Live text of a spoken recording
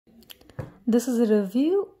This is a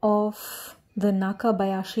review of the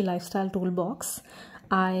Nakabayashi lifestyle toolbox.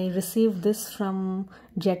 I received this from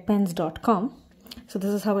jetpens.com. So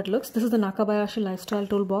this is how it looks. This is the Nakabayashi lifestyle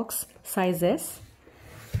toolbox size S.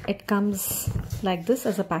 It comes like this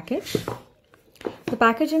as a package. The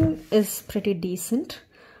packaging is pretty decent.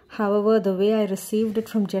 However, the way I received it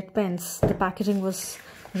from JetPens, the packaging was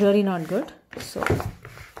really not good. So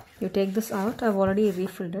you take this out. I've already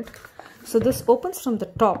refilled it. So this opens from the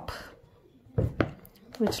top,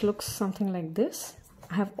 which looks something like this.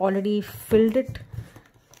 I have already filled it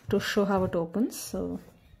to show how it opens. So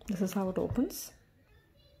this is how it opens.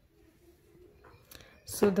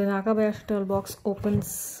 So the Nakabayashi toolbox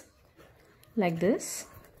opens like this.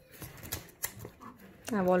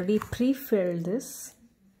 I've already pre-filled this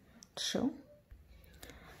to show.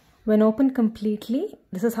 When opened completely,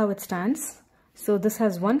 this is how it stands. So this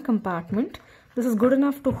has one compartment. This is good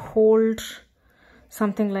enough to hold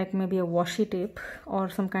something like maybe a washi tape or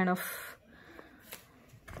some kind of,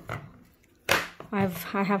 I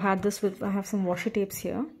have had this with, I have some washi tapes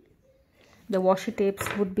here. The washi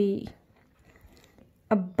tapes would be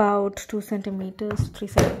about 2 centimeters, 3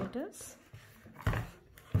 centimeters.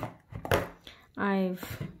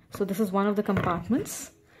 So this is one of the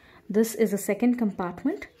compartments. This is a second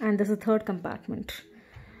compartment and this is a third compartment.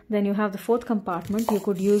 Then you have the fourth compartment. You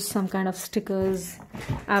could use some kind of stickers.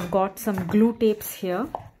 I've got some glue tapes here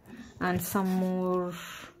and some more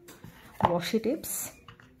washi tapes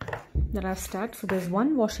that I've stacked. So there's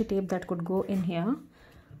one washi tape that could go in here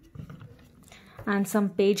and some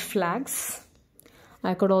page flags.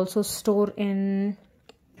 I could also store in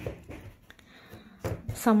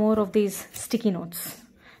some more of these sticky notes.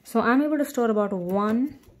 So I'm able to store about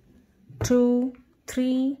 1, 2,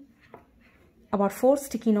 3, about 4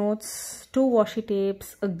 sticky notes, 2 washi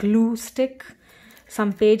tapes, a glue stick,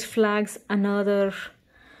 some page flags, another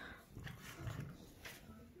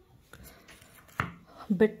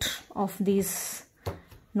bit of these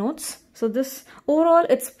notes. So this overall,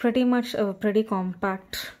 it's pretty much a pretty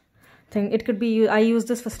compact thing. It could be, I use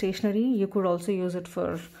this for stationery. You could also use it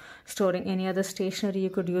for storing any other stationery. You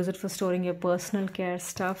could use it for storing your personal care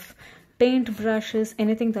stuff, paint brushes,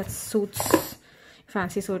 anything that suits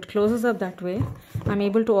fancy. So it closes up that way. I'm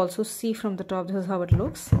able to also see from the top. This is how it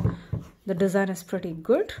looks. The design is pretty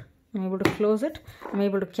good. I'm able to close it. I'm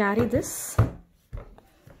able to carry this,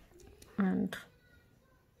 and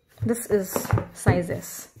this is size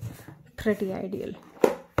S. Pretty ideal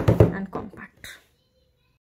and compact.